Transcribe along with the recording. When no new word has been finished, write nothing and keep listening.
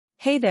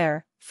Hey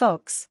there,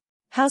 folks.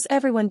 How's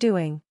everyone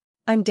doing?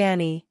 I'm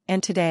Danny,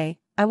 and today,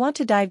 I want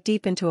to dive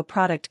deep into a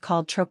product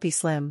called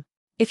Tropislim.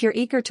 If you're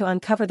eager to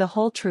uncover the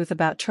whole truth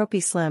about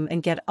Tropislim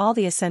and get all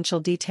the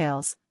essential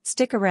details,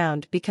 stick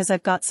around because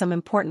I've got some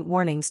important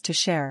warnings to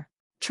share.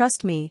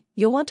 Trust me,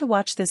 you'll want to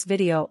watch this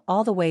video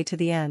all the way to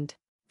the end.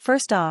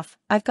 First off,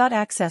 I've got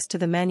access to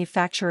the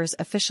manufacturer's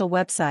official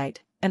website,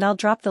 and I'll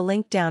drop the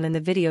link down in the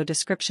video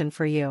description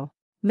for you.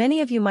 Many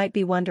of you might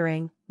be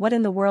wondering, what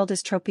in the world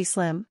is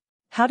Tropislim?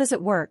 How does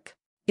it work?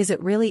 Is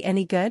it really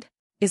any good?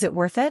 Is it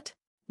worth it?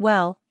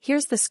 Well,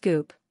 here's the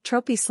scoop.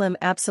 Tropislim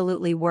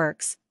absolutely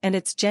works, and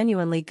it's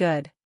genuinely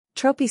good.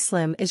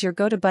 Tropislim is your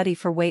go-to buddy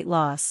for weight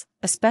loss,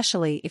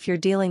 especially if you're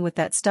dealing with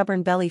that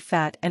stubborn belly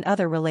fat and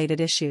other related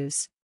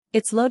issues.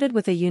 It's loaded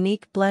with a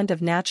unique blend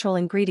of natural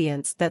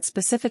ingredients that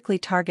specifically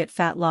target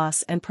fat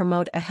loss and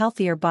promote a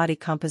healthier body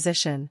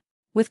composition.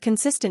 With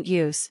consistent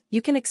use,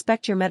 you can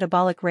expect your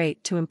metabolic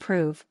rate to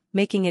improve,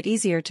 making it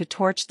easier to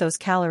torch those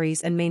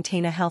calories and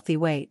maintain a healthy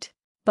weight.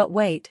 But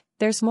wait,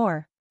 there's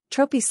more.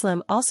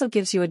 Tropislim also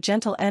gives you a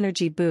gentle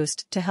energy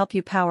boost to help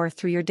you power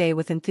through your day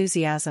with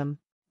enthusiasm.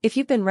 If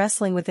you've been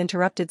wrestling with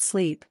interrupted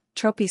sleep,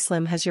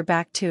 Tropislim has your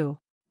back too.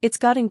 It's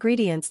got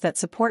ingredients that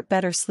support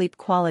better sleep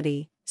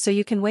quality, so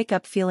you can wake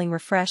up feeling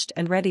refreshed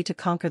and ready to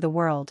conquer the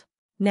world.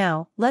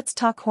 Now, let's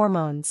talk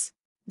hormones.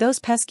 Those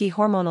pesky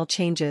hormonal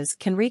changes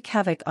can wreak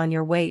havoc on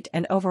your weight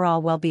and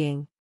overall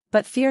well-being.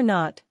 But fear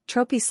not,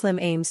 Tropislim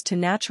aims to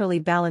naturally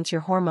balance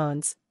your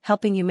hormones,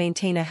 helping you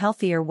maintain a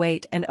healthier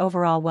weight and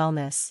overall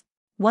wellness.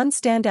 One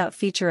standout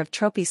feature of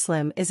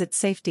Tropislim is its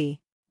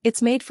safety.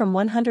 It's made from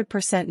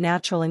 100%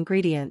 natural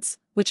ingredients,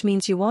 which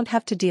means you won't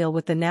have to deal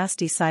with the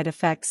nasty side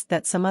effects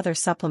that some other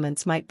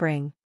supplements might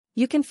bring.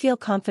 You can feel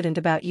confident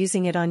about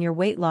using it on your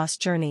weight loss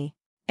journey.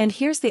 And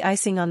here's the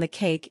icing on the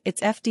cake,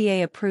 it's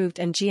FDA approved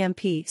and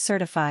GMP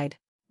certified.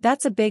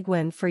 That's a big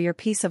win for your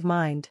peace of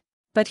mind.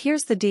 But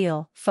here's the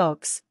deal,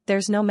 folks,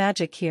 there's no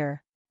magic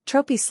here.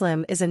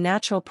 Tropislim is a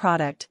natural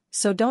product,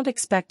 so don't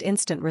expect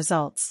instant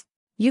results.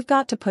 You've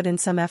got to put in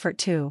some effort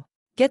too.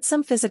 Get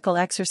some physical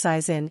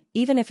exercise in,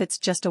 even if it's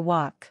just a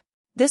walk.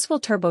 This will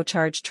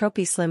turbocharge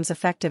Tropislim's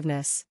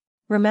effectiveness.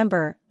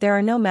 Remember, there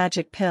are no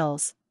magic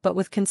pills, but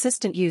with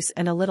consistent use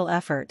and a little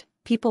effort,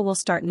 people will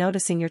start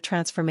noticing your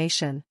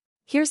transformation.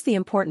 Here's the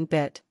important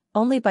bit,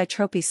 only buy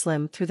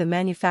Tropislim through the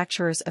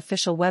manufacturer's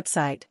official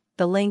website,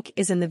 the link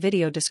is in the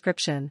video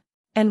description.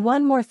 And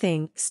one more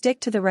thing, stick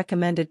to the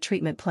recommended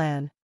treatment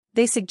plan.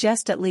 They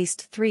suggest at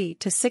least 3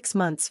 to 6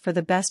 months for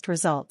the best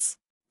results.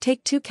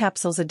 Take 2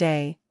 capsules a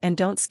day, and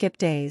don't skip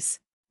days.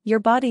 Your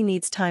body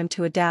needs time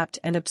to adapt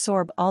and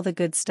absorb all the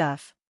good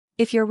stuff.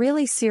 If you're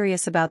really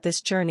serious about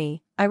this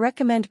journey, I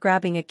recommend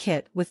grabbing a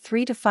kit with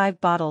 3 to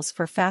 5 bottles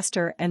for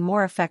faster and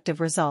more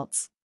effective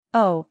results.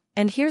 Oh,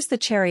 and here's the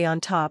cherry on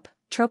top,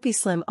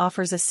 Tropislim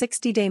offers a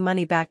 60-day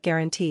money-back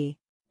guarantee.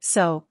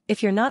 So,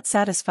 if you're not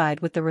satisfied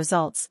with the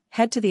results,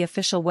 head to the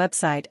official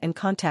website and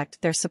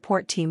contact their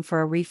support team for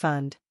a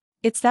refund.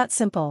 It's that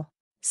simple.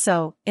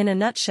 So, in a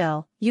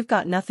nutshell, you've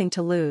got nothing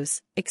to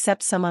lose,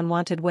 except some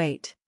unwanted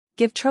weight.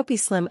 Give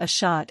Tropislim a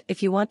shot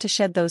if you want to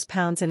shed those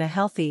pounds in a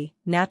healthy,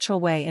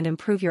 natural way and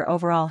improve your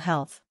overall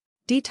health.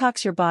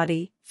 Detox your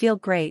body, feel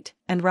great,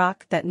 and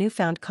rock that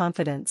newfound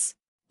confidence.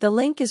 The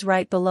link is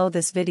right below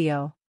this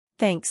video.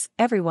 Thanks,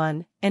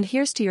 everyone, and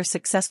here's to your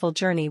successful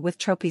journey with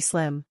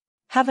Tropislim.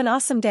 Have an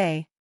awesome day.